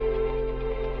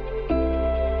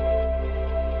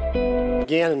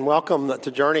Again, and welcome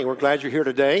to Journey. We're glad you're here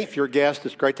today. If you're a guest,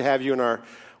 it's great to have you in our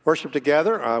worship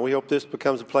together. We hope this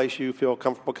becomes a place you feel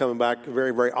comfortable coming back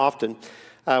very, very often.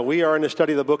 We are in the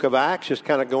study of the book of Acts, just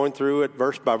kind of going through it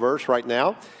verse by verse right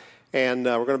now. And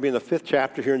we're going to be in the 5th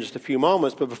chapter here in just a few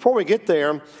moments. But before we get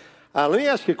there, let me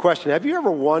ask you a question. Have you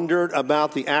ever wondered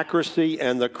about the accuracy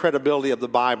and the credibility of the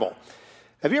Bible?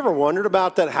 Have you ever wondered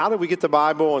about that? How did we get the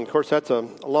Bible? And, of course, that's a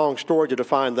long story to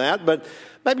define that. But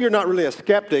maybe you're not really a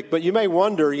skeptic, but you may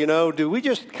wonder, do we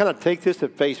just kind of take this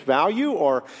at face value?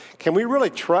 Or can we really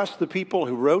trust the people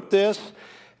who wrote this?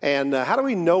 And how do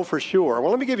we know for sure? Well,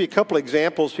 let me give you a couple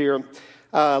examples here.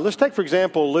 Let's take, for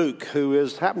example, Luke, who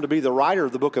happened to be the writer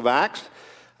of the book of Acts,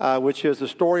 which is the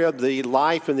story of the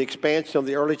life and the expansion of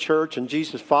the early church and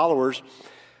Jesus' followers.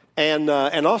 And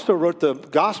also wrote the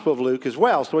Gospel of Luke as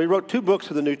well. So he wrote 2 books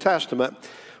of the New Testament.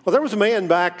 Well, there was a man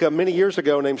back many years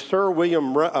ago named Sir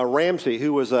William Ramsay,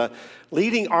 who was a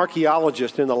leading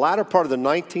archaeologist in the latter part of the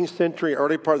 19th century,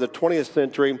 early part of the 20th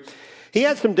century. He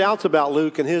had some doubts about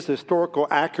Luke and his historical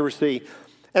accuracy.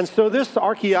 And so this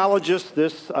archaeologist,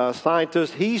 this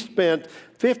scientist, he spent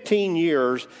 15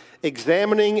 years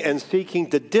examining and seeking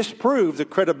to disprove the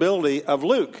credibility of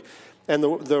Luke and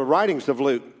the writings of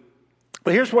Luke.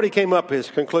 But here's what he came up with,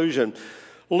 his conclusion.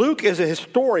 Luke is a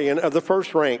historian of the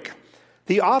first rank.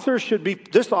 This author should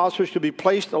be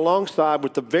placed alongside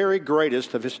with the very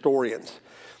greatest of historians.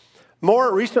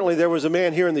 More recently, there was a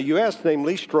man here in the U.S. named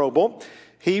Lee Strobel.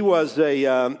 He was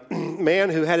a man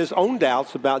who had his own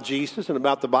doubts about Jesus and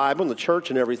about the Bible and the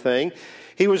church and everything.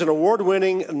 He was an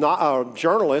award-winning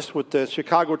journalist with the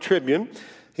Chicago Tribune.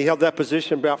 He held that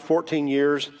position about 14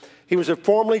 years. He was a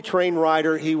formally trained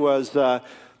writer. He was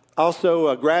also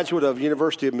a graduate of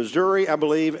University of Missouri, I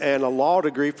believe, and a law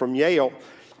degree from Yale.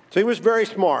 So he was very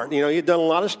smart. He had done a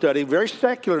lot of study, very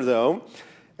secular though,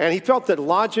 and he felt that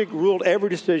logic ruled every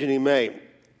decision he made.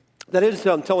 That is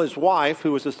until his wife,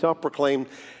 who was a self-proclaimed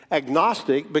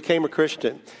agnostic, became a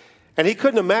Christian. And he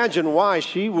couldn't imagine why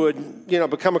she would,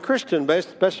 become a Christian,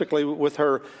 basically with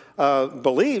her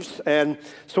beliefs. And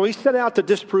so he set out to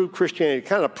disprove Christianity,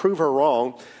 kind of prove her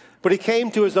wrong. But he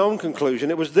came to his own conclusion.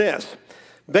 It was this.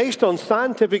 Based on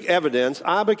scientific evidence,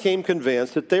 I became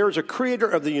convinced that there is a creator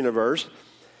of the universe.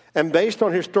 And based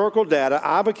on historical data,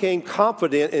 I became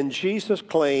confident in Jesus'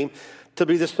 claim to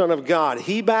be the Son of God.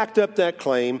 He backed up that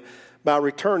claim by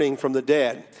returning from the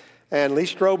dead. And Lee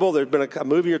Strobel, there's been a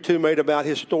movie or 2 made about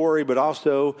his story, but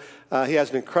also he has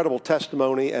an incredible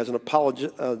testimony as an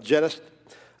apologist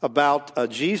about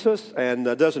Jesus and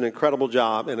does an incredible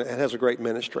job and has a great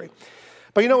ministry.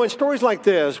 But in stories like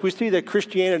this, we see that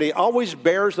Christianity always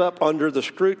bears up under the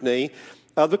scrutiny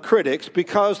of the critics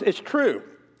because it's true.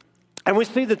 And we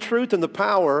see the truth and the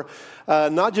power,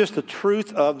 not just the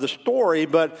truth of the story,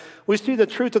 but we see the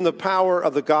truth and the power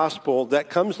of the gospel that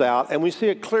comes out, and we see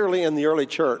it clearly in the early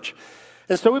church.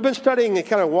 And so we've been studying and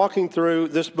kind of walking through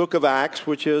this book of Acts,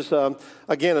 which is,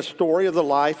 again, a story of the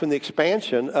life and the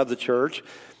expansion of the church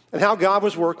and how God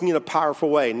was working in a powerful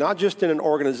way, not just in an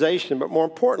organization, but more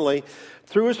importantly,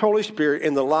 through his Holy Spirit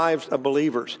in the lives of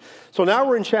believers. So now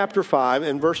we're in chapter 5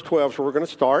 and verse 12, so we're going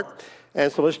to start. And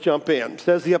so let's jump in. It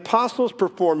says, the apostles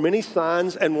performed many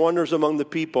signs and wonders among the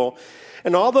people,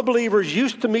 and all the believers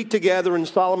used to meet together in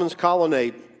Solomon's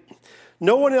colonnade.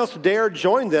 No one else dared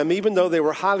join them, even though they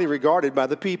were highly regarded by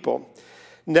the people.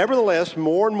 Nevertheless,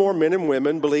 more and more men and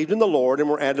women believed in the Lord and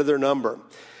were added to their number.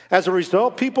 As a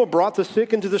result, people brought the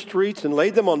sick into the streets and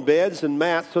laid them on beds and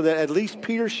mats so that at least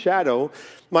Peter's shadow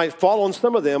might fall on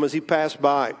some of them as he passed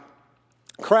by.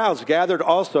 Crowds gathered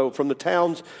also from the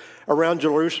towns around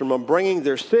Jerusalem, bringing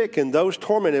their sick and those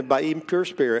tormented by impure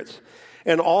spirits,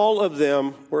 and all of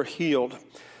them were healed.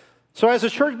 So as the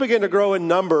church began to grow in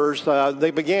numbers,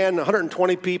 they began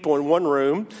 120 people in one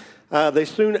room. They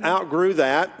soon outgrew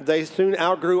that. They soon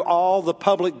outgrew all the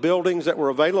public buildings that were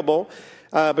available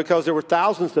because there were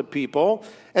thousands of people.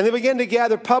 And they began to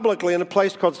gather publicly in a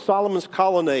place called Solomon's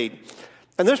Colonnade.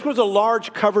 And this was a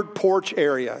large covered porch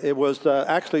area. It was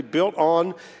actually built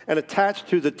on and attached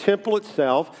to the temple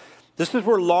itself. This is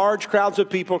where large crowds of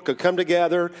people could come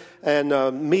together and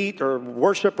meet or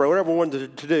worship or whatever one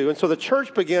wanted to do. And so the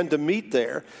church began to meet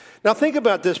there. Now think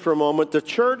about this for a moment. The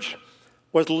church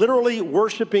was literally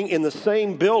worshiping in the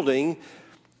same building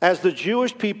as the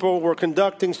Jewish people were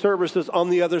conducting services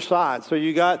on the other side. So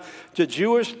you got the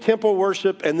Jewish temple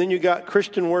worship and then you got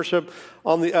Christian worship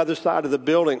on the other side of the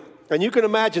building. And you can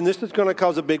imagine this is going to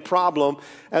cause a big problem,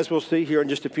 as we'll see here in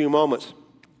just a few moments.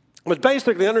 But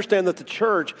basically understand that the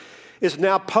church is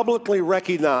now publicly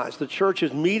recognized. The church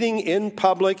is meeting in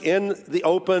public, in the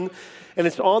open, and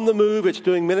it's on the move. It's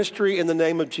doing ministry in the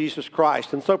name of Jesus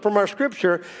Christ. And so from our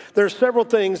scripture, there's several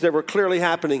things that were clearly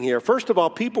happening here. First of all,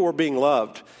 people were being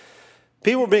loved.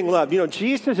 People were being loved.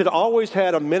 Jesus had always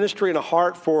had a ministry and a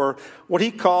heart for what he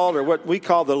called, or what we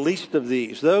call, the least of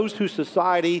these, those who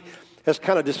society has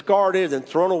kind of discarded and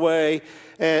thrown away,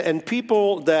 and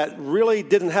people that really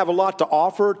didn't have a lot to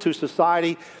offer to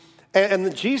society.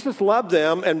 And Jesus loved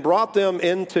them and brought them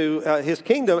into his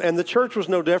kingdom, and the church was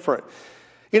no different.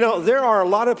 There are a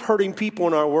lot of hurting people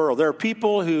in our world. There are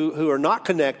people who are not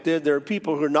connected. There are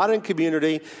people who are not in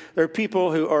community. There are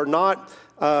people who are not,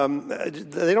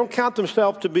 they don't count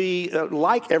themselves to be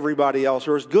like everybody else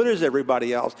or as good as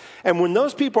everybody else. And when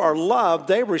those people are loved,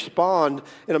 they respond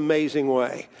in an amazing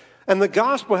way. And the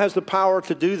gospel has the power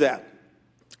to do that.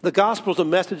 The gospel is a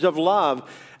message of love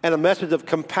and a message of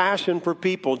compassion for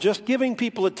people, just giving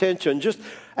people attention, just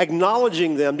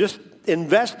acknowledging them, just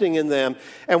investing in them.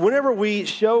 And whenever we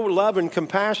show love and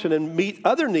compassion and meet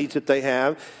other needs that they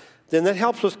have, then that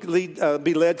helps us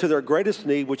be led to their greatest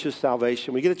need, which is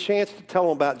salvation. We get a chance to tell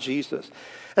them about Jesus.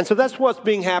 And so that's what's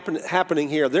happening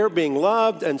here. They're being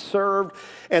loved and served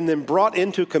and then brought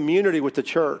into community with the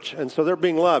church. And so they're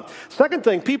being loved. Second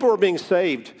thing, people are being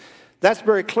saved. That's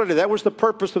very clearly, that was the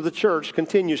purpose of the church,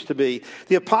 continues to be.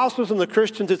 The apostles and the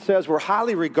Christians, it says, were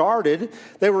highly regarded.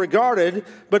 They were regarded,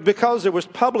 but because there was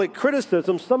public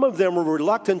criticism, some of them were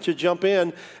reluctant to jump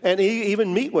in and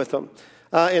even meet with them.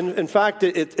 In fact,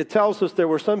 it tells us there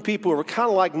were some people who were kind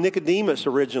of like Nicodemus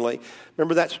originally.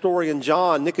 Remember that story in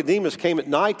John? Nicodemus came at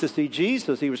night to see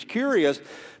Jesus. He was curious,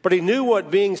 but he knew what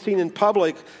being seen in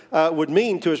public would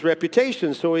mean to his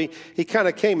reputation, so he kind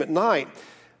of came at night.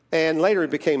 And later he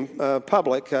became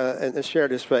public and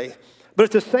shared his faith. But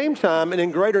at the same time, and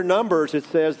in greater numbers, it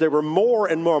says there were more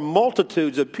and more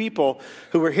multitudes of people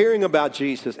who were hearing about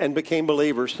Jesus and became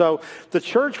believers. So the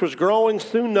church was growing,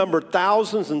 soon numbered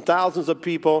thousands and thousands of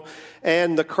people,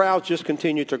 and the crowds just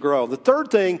continued to grow. The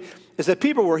third thing is that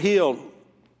people were healed.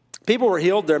 People were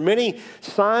healed. There are many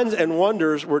signs and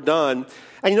wonders were done.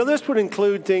 And this would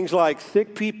include things like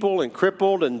sick people and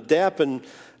crippled and deaf and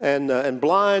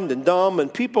blind and dumb,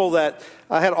 and people that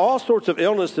had all sorts of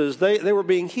illnesses. They were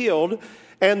being healed,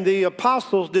 and the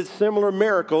apostles did similar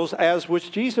miracles as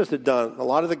which Jesus had done. A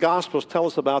lot of the Gospels tell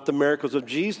us about the miracles of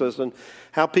Jesus and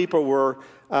how people were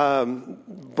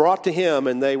brought to him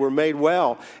and they were made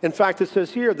well. In fact, it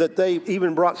says here that they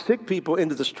even brought sick people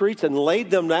into the streets and laid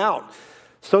them out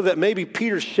so that maybe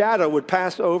Peter's shadow would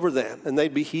pass over them and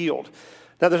they'd be healed.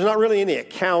 Now, there's not really any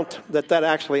account that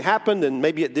actually happened, and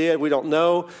maybe it did. We don't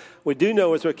know. We do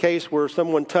know it's a case where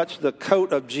someone touched the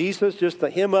coat of Jesus, just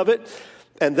the hem of it,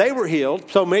 and they were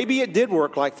healed. So maybe it did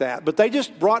work like that. But they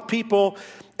just brought people,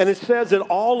 and it says that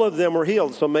all of them were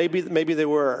healed. So maybe they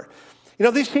were.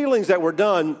 These healings that were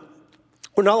done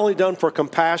were not only done for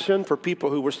compassion for people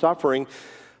who were suffering,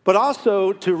 but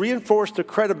also to reinforce the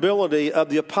credibility of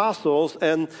the apostles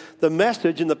and the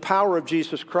message and the power of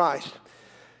Jesus Christ.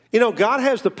 God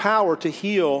has the power to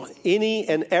heal any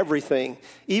and everything,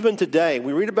 even today.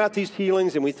 We read about these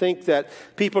healings and we think that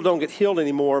people don't get healed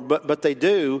anymore, but they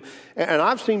do. And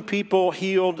I've seen people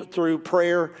healed through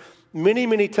prayer many,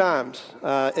 many times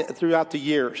throughout the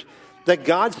years. That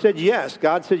God said yes.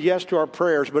 God said yes to our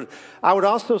prayers. But I would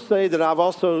also say that I've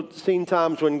also seen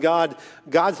times when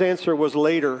God's answer was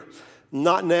later,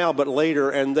 not now, but later,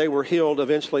 and they were healed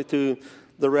eventually through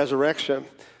the resurrection.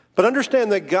 But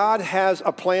understand that God has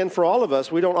a plan for all of us.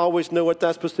 We don't always know what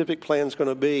that specific plan is going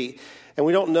to be. And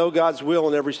we don't know God's will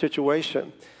in every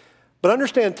situation. But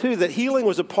understand, too, that healing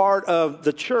was a part of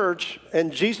the church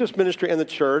and Jesus' ministry and the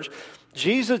church.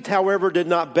 Jesus, however, did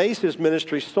not base his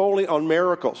ministry solely on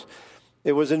miracles.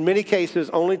 It was in many cases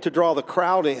only to draw the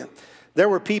crowd in. There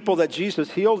were people that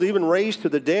Jesus healed, even raised to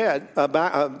the dead,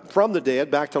 from the dead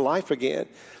back to life again.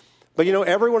 But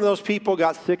every one of those people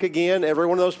got sick again. Every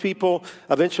one of those people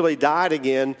eventually died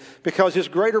again because his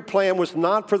greater plan was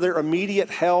not for their immediate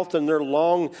health and their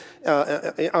long,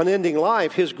 unending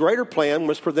life. His greater plan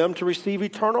was for them to receive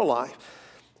eternal life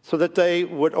so that they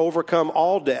would overcome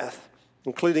all death,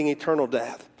 including eternal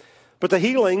death. But the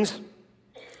healings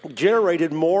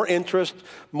generated more interest,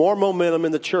 more momentum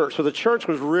in the church. So the church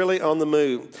was really on the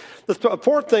move. The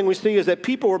fourth thing we see is that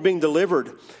people were being delivered.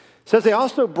 It says they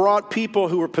also brought people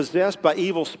who were possessed by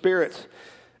evil spirits,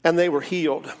 and they were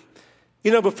healed.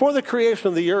 Before the creation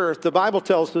of the earth, the Bible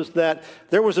tells us that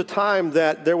there was a time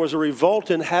that there was a revolt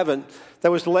in heaven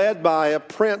that was led by a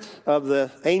prince of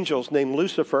the angels named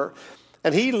Lucifer.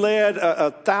 And he led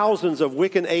thousands of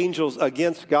wicked angels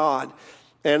against God.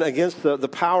 and against the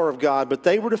power of God. But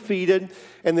they were defeated,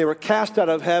 and they were cast out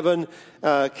of heaven,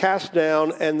 cast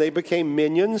down, and they became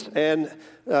minions and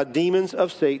demons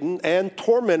of Satan and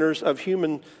tormentors of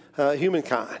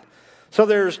humankind. So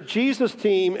there's Jesus'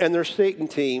 team and there's Satan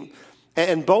team,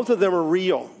 and both of them are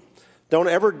real. Don't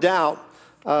ever doubt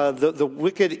the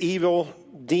wicked, evil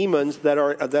demons that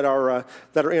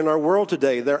are in our world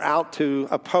today. They're out to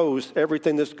oppose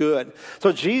everything that's good.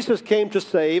 So Jesus came to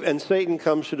save, and Satan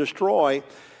comes to destroy.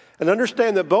 And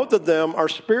understand that both of them are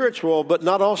spiritual, but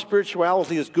not all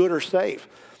spirituality is good or safe.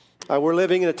 We're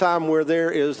living in a time where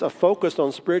there is a focus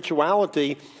on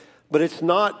spirituality, but it's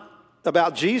not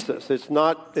about Jesus.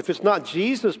 If it's not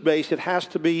Jesus-based, it has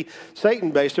to be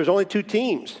Satan-based. There's only two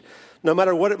teams, no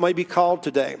matter what it may be called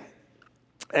today.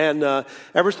 And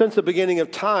ever since the beginning of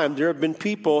time, there have been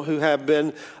people who have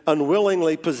been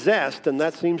unwillingly possessed, and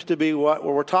that seems to be what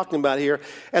we're talking about here.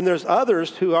 And there's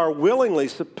others who are willingly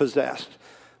possessed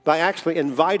by actually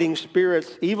inviting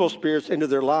spirits, evil spirits, into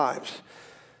their lives.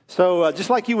 So just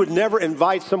like you would never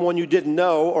invite someone you didn't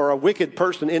know or a wicked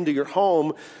person into your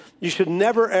home, you should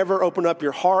never, ever open up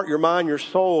your heart, your mind, your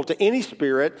soul to any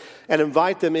spirit and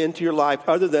invite them into your life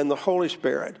other than the Holy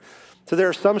Spirit. So there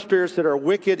are some spirits that are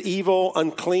wicked, evil,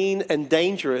 unclean, and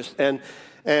dangerous, and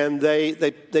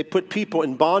they put people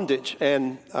in bondage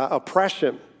and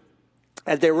oppression,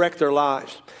 and they wreck their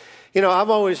lives. You know, I've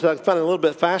always found it a little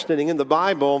bit fascinating. In the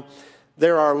Bible,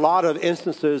 there are a lot of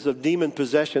instances of demon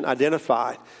possession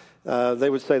identified. They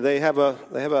would say they have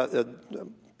a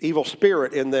evil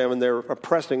spirit in them, and they're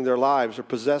oppressing their lives or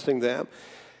possessing them.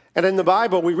 And in the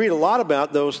Bible, we read a lot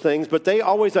about those things, but they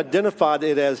always identified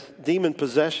it as demon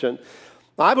possession.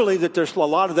 I believe that there's a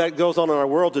lot of that goes on in our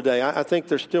world today. I think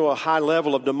there's still a high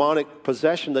level of demonic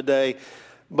possession today,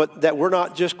 but that we're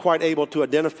not just quite able to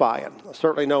identify it. I'm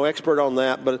certainly no expert on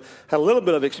that, but had a little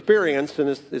bit of experience, and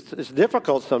it's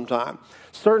difficult sometimes.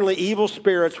 Certainly evil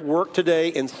spirits work today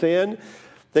in sin.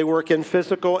 They work in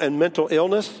physical and mental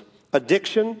illness,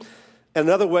 addiction, and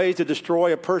other ways to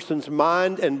destroy a person's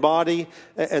mind and body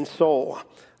and soul.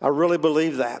 I really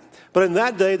believe that. But in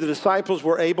that day, the disciples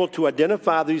were able to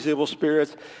identify these evil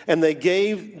spirits, and they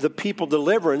gave the people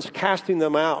deliverance, casting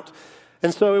them out.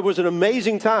 And so it was an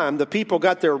amazing time. The people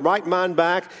got their right mind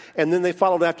back, and then they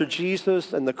followed after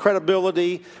Jesus, and the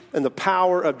credibility and the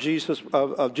power of Jesus'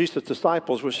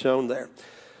 disciples was shown there.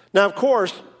 Now, of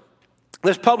course,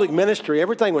 this public ministry,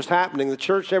 everything was happening. The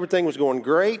church, everything was going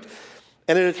great.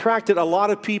 And it attracted a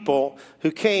lot of people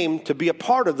who came to be a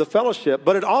part of the fellowship,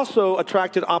 but it also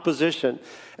attracted opposition.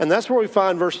 And that's where we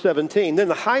find verse 17. Then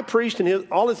the high priest and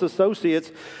all his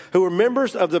associates, who were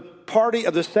members of the party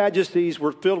of the Sadducees,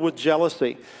 were filled with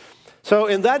jealousy. So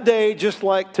in that day, just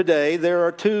like today, there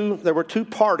were two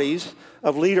parties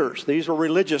of leaders. These were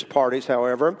religious parties,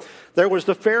 however. There was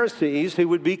the Pharisees, who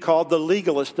would be called the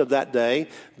legalists of that day,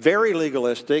 very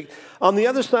legalistic. On the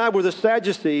other side were the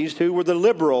Sadducees, who were the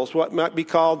liberals, what might be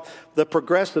called the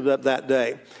progressive of that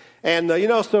day. And,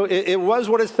 so it was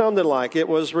what it sounded like. It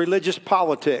was religious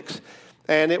politics,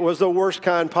 and it was the worst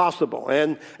kind possible.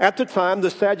 And at the time,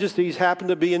 the Sadducees happened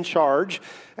to be in charge,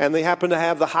 and they happened to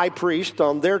have the high priest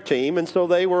on their team, and so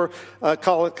they were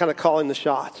calling the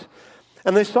shots.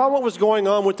 And they saw what was going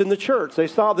on within the church. They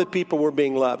saw that people were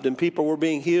being loved and people were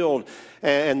being healed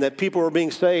and that people were being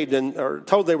saved or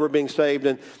told they were being saved.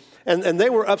 And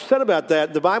they were upset about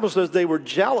that. The Bible says they were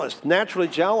jealous, naturally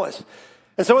jealous.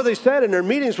 And so what they said in their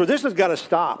meetings were, this has got to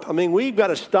stop. I mean, we've got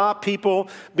to stop people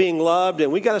being loved,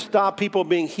 and we've got to stop people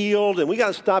being healed, and we've got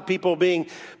to stop people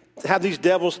have these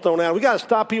devils thrown out. We've got to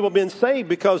stop people being saved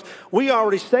because we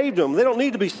already saved them. They don't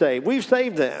need to be saved. We've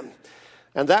saved them.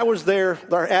 And that was their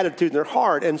attitude in their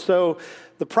heart. And so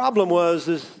the problem was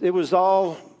it was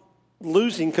all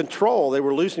losing control. They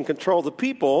were losing control of the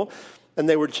people, and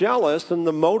they were jealous, and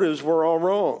the motives were all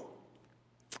wrong.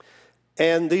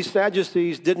 And these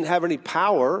Sadducees didn't have any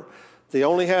power. They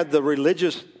only had the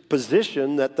religious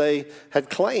position that they had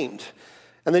claimed.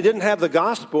 And they didn't have the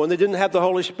gospel, and they didn't have the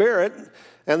Holy Spirit,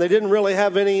 and they didn't really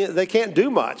have they can't do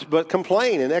much but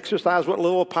complain and exercise what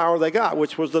little power they got,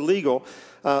 which was the legal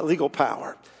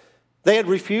power. They had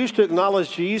refused to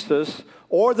acknowledge Jesus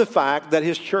or the fact that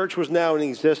his church was now in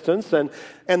existence and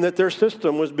that their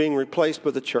system was being replaced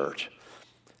by the church.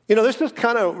 You know, this is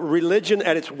kind of religion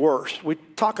at its worst. We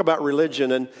talk about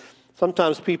religion, and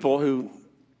sometimes people who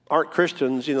aren't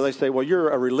Christians, they say, well, you're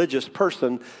a religious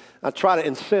person. I try to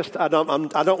insist, I don't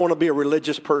want to be a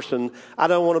religious person. I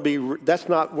don't want to be, that's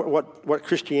not what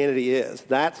Christianity is.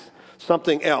 That's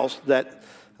something else that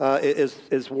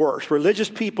is worse. Religious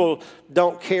people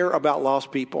don't care about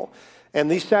lost people. And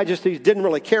these Sadducees didn't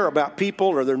really care about people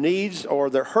or their needs or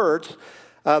their hurts.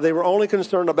 They were only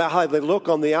concerned about how they look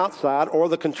on the outside or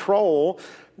the control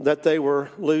that they were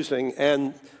losing.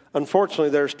 And unfortunately,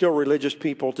 there are still religious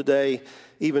people today,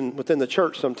 even within the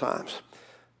church sometimes.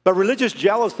 But religious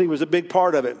jealousy was a big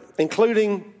part of it,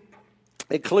 including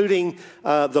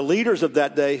the leaders of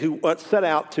that day who set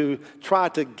out to try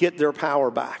to get their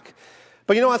power back.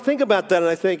 But, I think about that and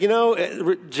I think,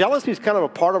 jealousy is kind of a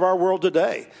part of our world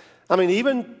today. I mean,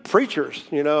 even preachers,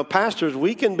 pastors,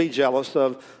 we can be jealous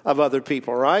of other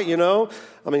people, right?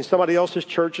 Somebody else's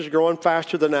church is growing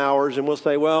faster than ours, and we'll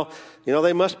say, well,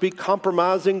 they must be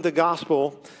compromising the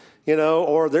gospel,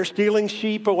 or they're stealing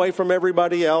sheep away from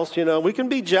everybody else. We can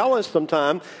be jealous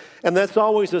sometimes, and that's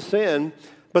always a sin.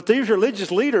 But these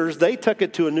religious leaders, they took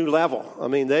it to a new level.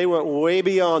 They went way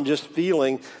beyond just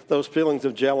feeling those feelings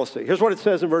of jealousy. Here's what it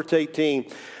says in verse 18.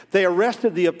 They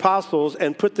arrested the apostles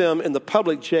and put them in the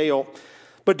public jail.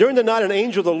 But during the night, an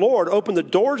angel of the Lord opened the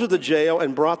doors of the jail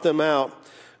and brought them out.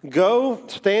 Go,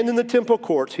 stand in the temple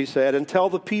courts, he said, and tell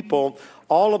the people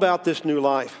all about this new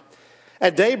life.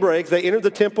 At daybreak, they entered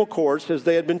the temple courts as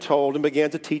they had been told and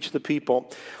began to teach the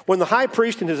people. When the high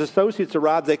priest and his associates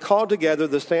arrived, they called together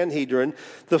the Sanhedrin,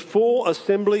 the full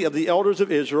assembly of the elders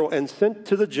of Israel, and sent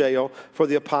to the jail for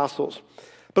the apostles.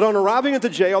 But on arriving at the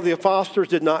jail, the apostles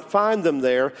did not find them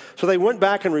there, so they went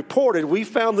back and reported, "We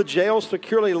found the jail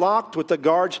securely locked with the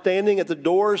guards standing at the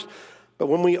doors, but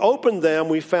when we opened them,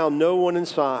 we found no one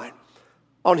inside."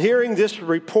 On hearing this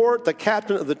report, the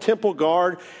captain of the temple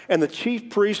guard and the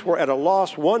chief priests were at a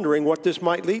loss, wondering what this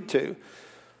might lead to.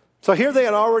 So here they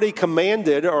had already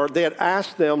commanded, or they had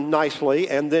asked them nicely,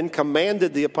 and then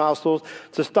commanded the apostles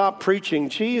to stop preaching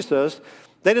Jesus.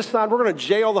 They decide, we're going to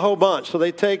jail the whole bunch. So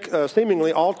they take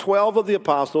seemingly all 12 of the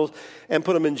apostles and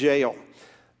put them in jail.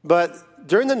 But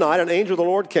during the night, an angel of the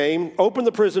Lord came, opened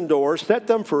the prison doors, set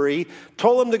them free,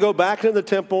 told them to go back into the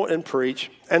temple and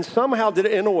preach, and somehow did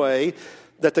it in a way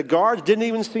that the guards didn't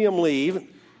even see him leave,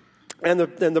 and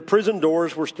the prison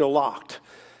doors were still locked.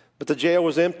 But the jail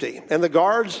was empty. And the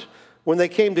guards, when they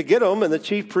came to get him, and the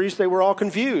chief priests, they were all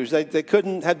confused. They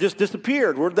couldn't have just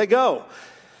disappeared. Where'd they go?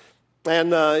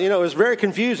 And, it was very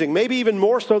confusing, maybe even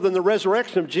more so than the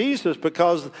resurrection of Jesus,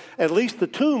 because at least the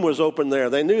tomb was open there.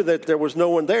 They knew that there was no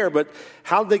one there, but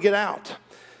how did they get out?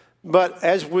 But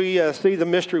as we see, the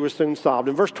mystery was soon solved.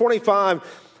 In verse 25,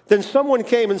 then someone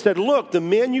came and said, "Look, the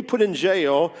men you put in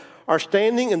jail are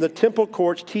standing in the temple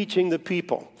courts teaching the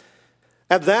people."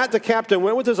 At that, the captain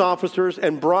went with his officers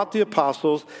and brought the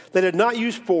apostles. They did not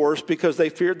use force because they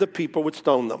feared the people would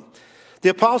stone them. The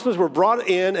apostles were brought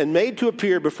in and made to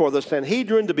appear before the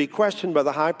Sanhedrin to be questioned by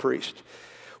the high priest.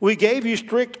 "We gave you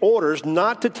strict orders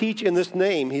not to teach in this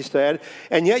name," he said,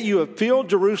 "and yet you have filled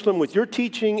Jerusalem with your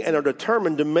teaching and are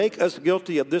determined to make us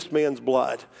guilty of this man's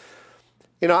blood."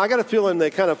 I got a feeling they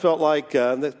kind of felt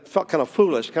they felt kind of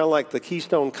foolish, kind of like the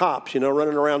Keystone Cops,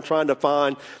 running around trying to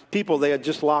find people they had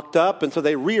just locked up. And so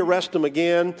they rearrest them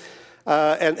again.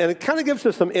 And it kind of gives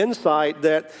us some insight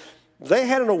that they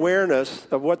had an awareness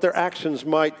of what their actions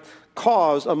might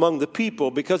cause among the people,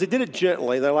 because they did it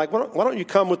gently. They're like, why don't you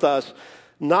come with us,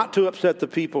 not to upset the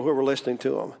people who were listening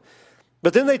to them.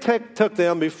 But then they took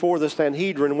them before the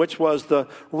Sanhedrin, which was the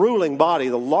ruling body,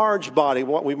 the large body,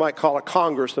 what we might call a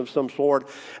Congress of some sort,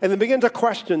 and they began to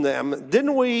question them.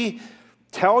 "Didn't we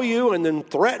tell you and then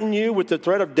threaten you with the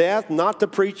threat of death not to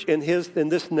preach in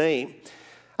this name?"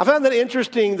 I found that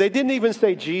interesting. They didn't even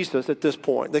say Jesus at this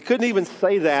point. They couldn't even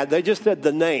say that. They just said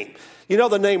the name.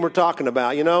 The name we're talking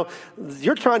about.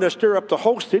 You're trying to stir up the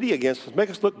whole city against us,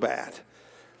 make us look bad.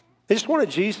 They just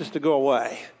wanted Jesus to go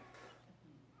away.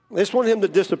 They just wanted him to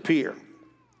disappear.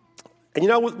 And you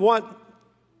know what?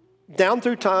 Down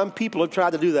through time, people have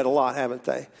tried to do that a lot, haven't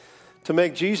they? To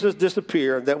make Jesus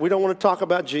disappear, that we don't want to talk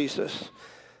about Jesus.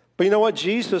 But you know what?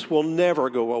 Jesus will never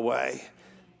go away.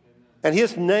 And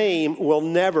his name will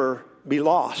never be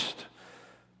lost,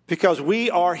 because we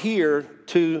are here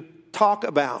to talk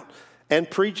about and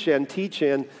preach and teach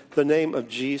in the name of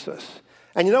Jesus.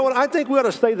 And you know what? I think we ought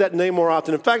to say that name more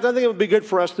often. In fact, I think it would be good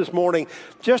for us this morning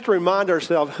just to remind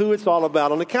ourselves who it's all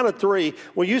about. On the count of three,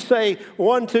 will you say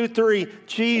 1, 2, 3,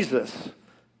 Jesus?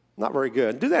 Not very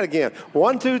good. Do that again.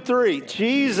 1, 2, 3,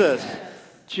 Jesus.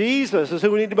 Jesus is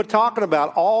who we need to be talking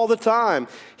about all the time.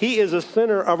 He is the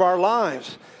center of our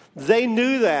lives. They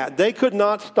knew that. They could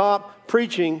not stop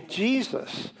preaching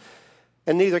Jesus.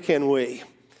 And neither can we.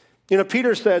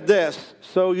 Peter said this,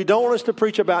 "So you don't want us to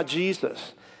preach about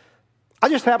Jesus?" I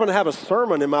just happen to have a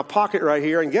sermon in my pocket right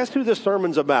here, and guess who this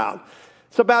sermon's about?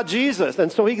 It's about Jesus.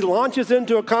 And so he launches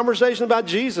into a conversation about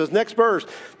Jesus. Next verse,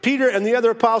 Peter and the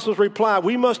other apostles reply,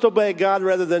 "We must obey God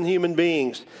rather than human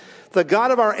beings. The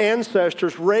God of our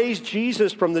ancestors raised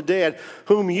Jesus from the dead,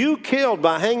 whom you killed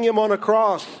by hanging him on a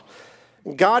cross.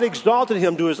 God exalted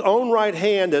him to his own right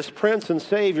hand as Prince and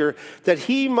Savior, that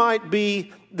he might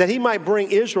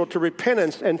bring Israel to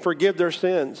repentance and forgive their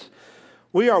sins.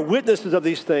 We are witnesses of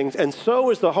these things, and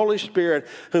so is the Holy Spirit,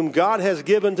 whom God has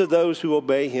given to those who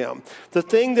obey him. The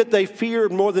thing that they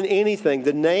feared more than anything,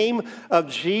 the name of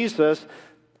Jesus,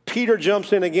 Peter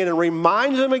jumps in again and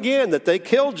reminds them again that they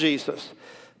killed Jesus,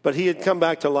 but he had come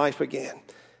back to life again.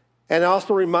 And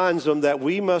also reminds them that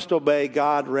we must obey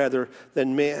God rather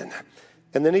than men.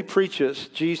 And then he preaches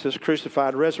Jesus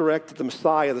crucified, resurrected, the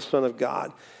Messiah, the Son of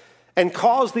God, and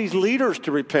calls these leaders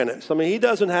to repentance. I mean, he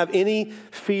doesn't have any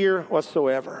fear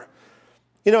whatsoever.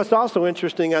 You know, it's also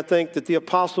interesting, I think, that the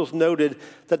apostles noted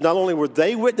that not only were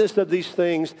they witness of these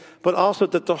things, but also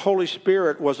that the Holy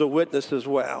Spirit was a witness as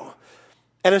well.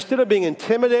 And instead of being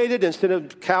intimidated, instead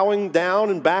of cowering down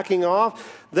and backing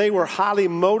off, they were highly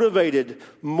motivated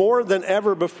more than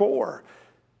ever before.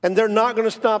 And they're not going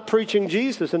to stop preaching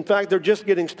Jesus. In fact, they're just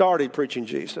getting started preaching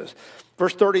Jesus.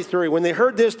 Verse 33, when they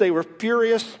heard this, they were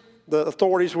furious, the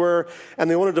authorities were, and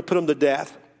they wanted to put him to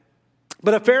death.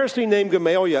 But a Pharisee named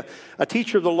Gamaliel, a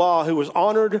teacher of the law who was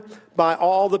honored by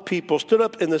all the people, stood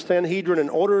up in the Sanhedrin and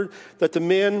ordered that the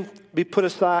men be put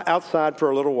outside for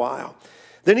a little while.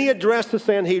 Then he addressed the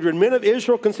Sanhedrin, men of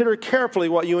Israel, consider carefully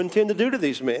what you intend to do to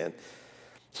these men.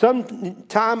 Some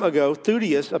time ago,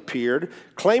 Theudius appeared,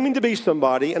 claiming to be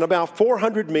somebody, and about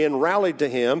 400 men rallied to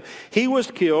him. He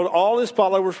was killed, all his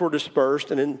followers were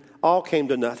dispersed, and it all came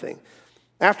to nothing.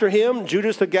 After him,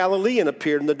 Judas the Galilean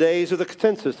appeared in the days of the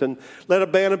census and led a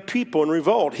band of people in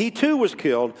revolt. He too was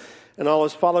killed, and all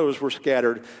his followers were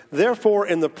scattered. Therefore,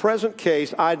 in the present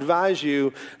case, I advise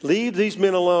you, leave these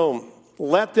men alone.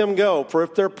 Let them go, for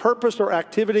if their purpose or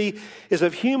activity is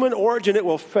of human origin, it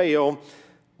will fail.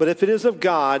 But if it is of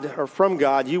God or from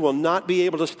God, you will not be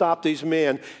able to stop these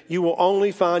men. You will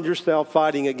only find yourself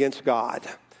fighting against God.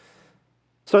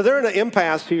 So they're in an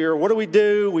impasse here. What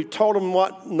do? We've told them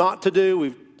what not to do.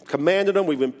 We've commanded them.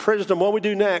 We've imprisoned them. What do we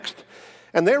do next?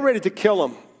 And they're ready to kill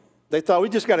them. They thought, we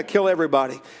just got to kill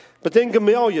everybody. But then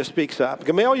Gamaliel speaks up.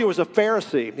 Gamaliel was a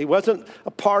Pharisee. He wasn't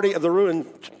a party of the ruling,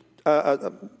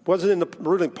 wasn't in the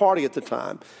ruling party at the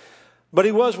time. But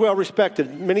he was well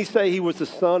respected. Many say he was the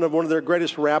son of one of their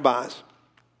greatest rabbis.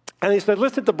 And he said,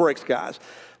 let's hit the brakes, guys.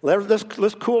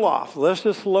 Let's cool off. Let's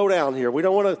just slow down here. We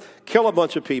don't want to kill a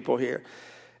bunch of people here.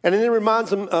 And then it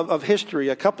reminds them of history.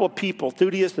 A couple of people,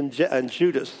 Theudius and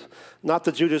Judas, not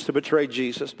the Judas who betrayed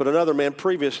Jesus, but another man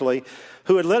previously,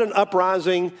 who had led an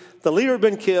uprising. The leader had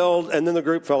been killed, and then the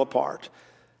group fell apart.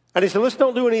 And he said, let's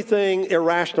don't do anything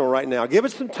irrational right now. Give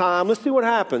it some time. Let's see what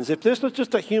happens. If this was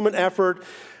just a human effort,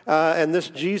 and this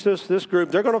group,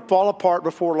 they're going to fall apart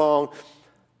before long.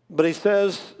 But he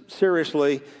says,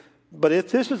 seriously, but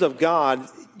if this is of God,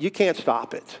 you can't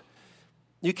stop it.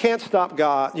 You can't stop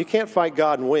God. You can't fight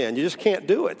God and win. You just can't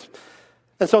do it.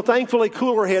 And so thankfully,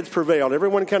 cooler heads prevailed.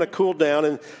 Everyone kind of cooled down,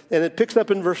 and it picks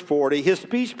up in verse 40. His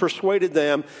speech persuaded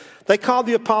them. They called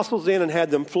the apostles in and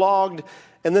had them flogged,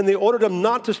 and then they ordered them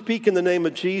not to speak in the name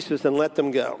of Jesus and let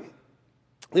them go.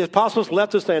 The apostles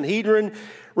left the Sanhedrin,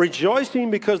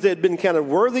 rejoicing because they had been counted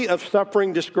worthy of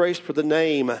suffering disgrace for the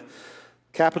name,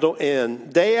 capital N.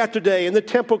 Day after day in the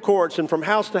temple courts and from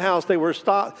house to house,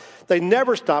 they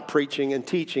never stopped preaching and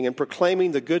teaching and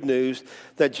proclaiming the good news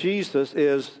that Jesus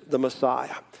is the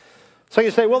Messiah. So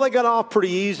you say, well, they got off pretty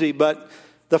easy, but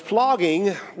the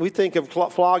flogging, we think of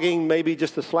flogging maybe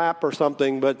just a slap or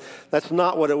something, but that's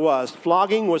not what it was.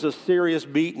 Flogging was a serious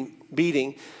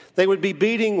beating. They would be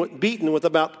beaten with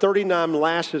about 39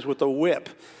 lashes with a whip.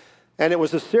 And it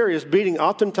was a serious beating.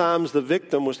 Oftentimes the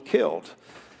victim was killed.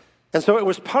 And so it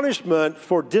was punishment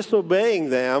for disobeying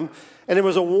them, and it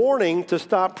was a warning to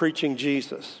stop preaching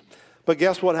Jesus. But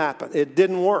guess what happened? It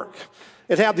didn't work.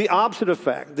 It had the opposite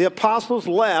effect. The apostles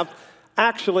left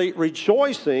actually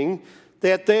rejoicing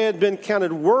that they had been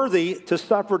counted worthy to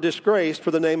suffer disgrace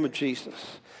for the name of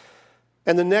Jesus.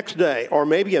 And the next day, or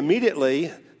maybe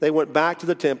immediately, they went back to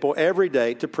the temple every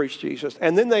day to preach Jesus.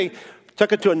 And then they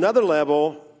took it to another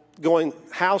level, going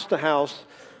house to house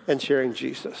and sharing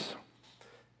Jesus.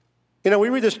 You know, we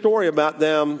read the story about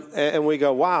them and we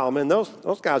go, wow, man, those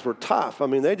guys were tough. I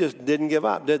mean, they just didn't give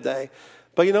up, did they?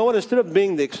 But you know what? Instead of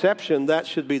being the exception, that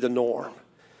should be the norm.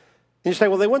 And you say,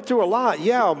 well, they went through a lot.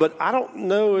 Yeah, but I don't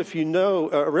know if you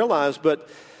realize, but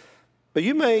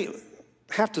you may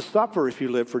have to suffer if you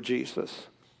live for Jesus.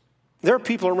 There are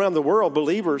people around the world,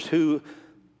 believers, who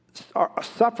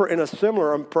suffer in a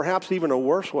similar and perhaps even a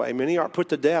worse way. Many are put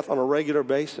to death on a regular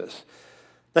basis.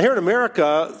 Now here in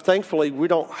America, thankfully, we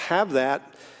don't have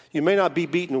that. You may not be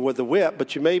beaten with a whip,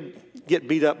 but you may get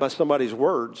beat up by somebody's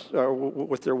words, or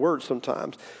with their words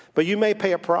sometimes. But you may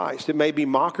pay a price. It may be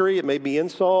mockery. It may be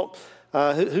insult.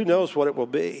 Who knows what it will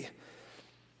be.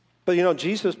 But,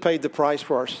 Jesus paid the price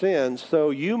for our sins, so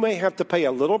you may have to pay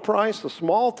a little price, a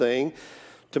small thing,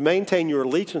 to maintain your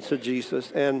allegiance to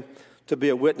Jesus and to be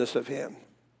a witness of him.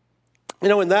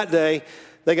 In that day,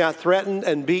 they got threatened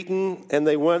and beaten, and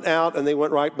they went out and they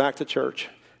went right back to church.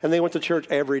 And they went to church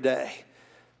every day.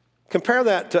 Compare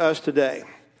that to us today.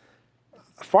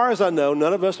 As far as I know,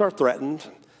 none of us are threatened.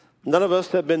 None of us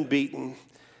have been beaten.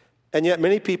 And yet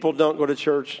many people don't go to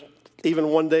church even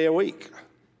one day a week.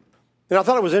 And I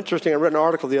thought it was interesting. I read an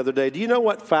article the other day. Do you know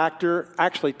what factor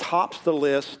actually tops the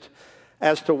list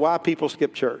as to why people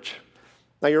skip church?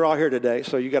 Now, you're all here today,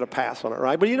 so you got to pass on it,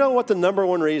 right? But you know what the number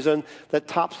one reason that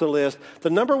tops the list? The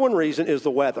number one reason is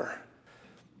the weather.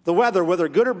 The weather, whether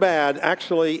good or bad,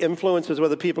 actually influences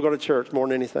whether people go to church more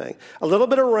than anything. A little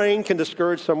bit of rain can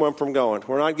discourage someone from going.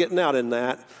 We're not getting out in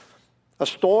that. A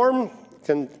storm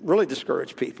can really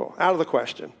discourage people, out of the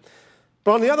question.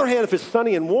 But on the other hand, if it's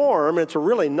sunny and warm and it's a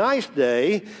really nice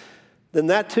day, then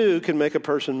that too can make a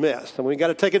person miss. And we've got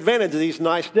to take advantage of these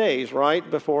nice days, right,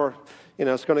 before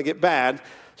it's going to get bad.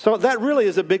 So that really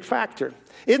is a big factor.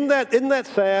 Isn't that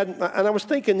sad? And I was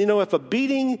thinking, if a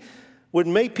beating would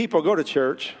make people go to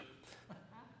church,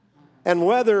 and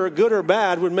whether good or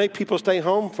bad would make people stay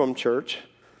home from church,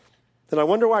 then I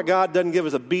wonder why God doesn't give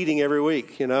us a beating every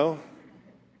week, But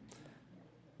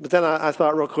then I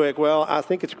thought real quick, well, I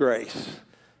think it's grace.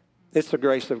 It's the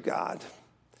grace of God.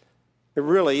 It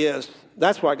really is.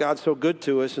 That's why God's so good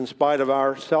to us in spite of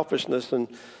our selfishness and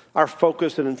our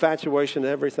focus and infatuation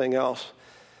and everything else.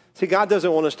 See, God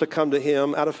doesn't want us to come to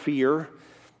him out of fear.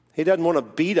 He doesn't want to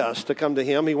beat us to come to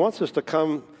him. He wants us to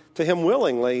come to him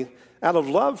willingly out of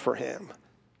love for him.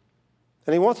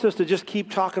 And he wants us to just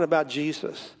keep talking about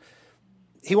Jesus.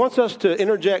 He wants us to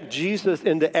interject Jesus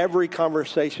into every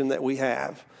conversation that we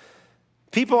have.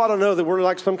 People ought to know that we're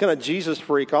like some kind of Jesus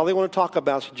freak. All they want to talk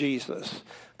about is Jesus.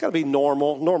 Got to be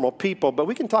normal people, but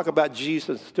we can talk about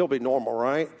Jesus and still be normal,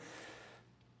 right?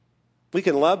 We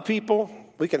can love people.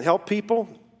 We can help people.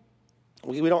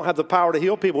 We don't have the power to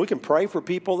heal people. We can pray for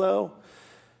people, though.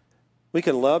 We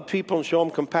can love people and show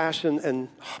them compassion, and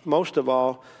most of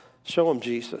all, show them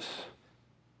Jesus.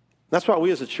 That's what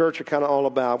we as a church are kind of all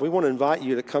about. We want to invite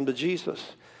you to come to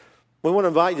Jesus. We want to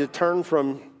invite you to turn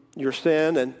from your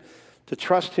sin and to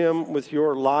trust him with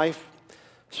your life.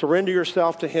 Surrender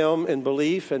yourself to him in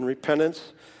belief and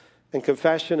repentance and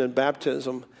confession and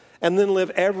baptism. And then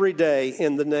live every day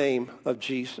in the name of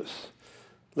Jesus.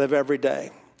 Live every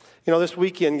day. This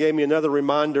weekend gave me another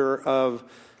reminder of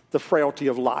the frailty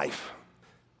of life.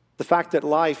 The fact that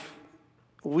life,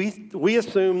 we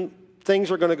assume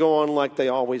things are going to go on like they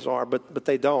always are, but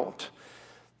they don't.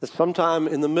 That sometime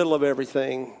in the middle of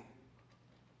everything,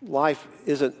 life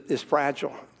is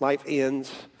fragile. Life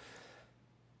ends.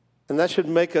 And that should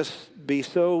make us be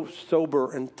so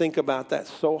sober and think about that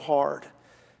so hard.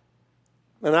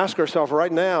 And ask ourselves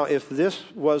right now, if this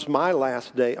was my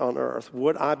last day on earth,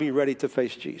 would I be ready to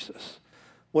face Jesus?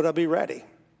 Would I be ready?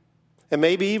 And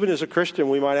maybe even as a Christian,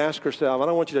 we might ask ourselves, I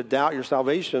don't want you to doubt your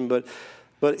salvation, but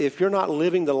if you're not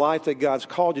living the life that God's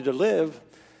called you to live,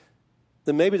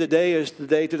 then maybe the day is the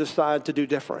day to decide to do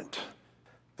different.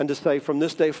 And to say, from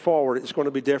this day forward, it's going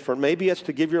to be different. Maybe it's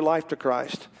to give your life to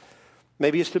Christ.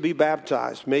 Maybe it's to be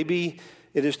baptized. Maybe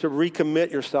it is to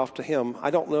recommit yourself to him.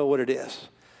 I don't know what it is.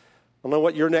 I don't know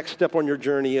what your next step on your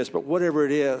journey is, but whatever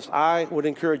it is, I would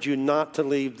encourage you not to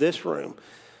leave this room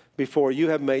before you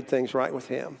have made things right with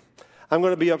him. I'm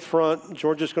going to be up front.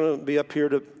 George is going to be up here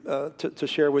to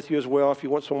share with you as well. If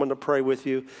you want someone to pray with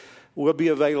you, we'll be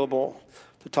available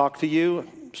to talk to you,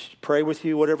 pray with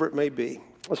you, whatever it may be.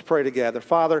 Let's pray together.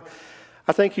 Father,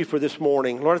 I thank you for this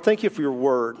morning. Lord, I thank you for your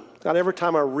word. God, every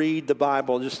time I read the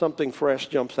Bible, just something fresh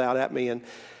jumps out at me. And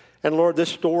Lord, this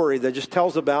story that just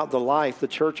tells about the life, the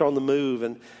church on the move,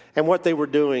 and what they were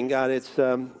doing, God,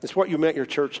 it's what you meant your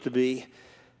church to be.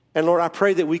 And Lord, I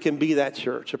pray that we can be that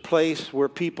church, a place where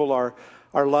people are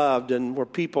loved and where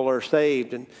people are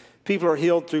saved and people are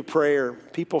healed through prayer.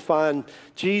 People find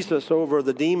Jesus over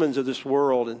the demons of this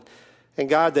world. And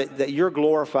God, that you're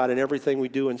glorified in everything we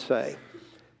do and say.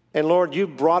 And Lord,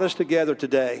 you've brought us together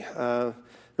today.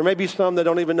 There may be some that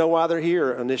don't even know why they're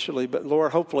here initially, but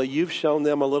Lord, hopefully you've shown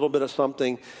them a little bit of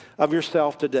something of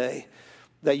yourself today,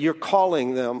 that you're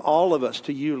calling them, all of us,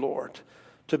 to you, Lord,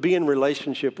 to be in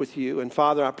relationship with you. And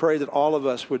Father, I pray that all of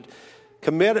us would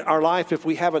commit our life, if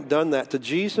we haven't done that, to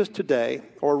Jesus today,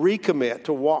 or recommit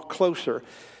to walk closer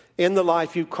in the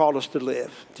life you've called us to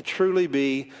live, to truly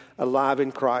be alive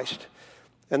in Christ.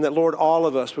 And that, Lord, all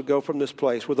of us would go from this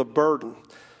place with a burden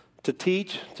to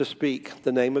teach, to speak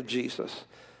the name of Jesus.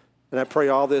 And I pray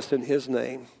all this in his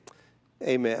name.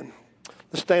 Amen.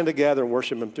 Let's stand together and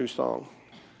worship him through song.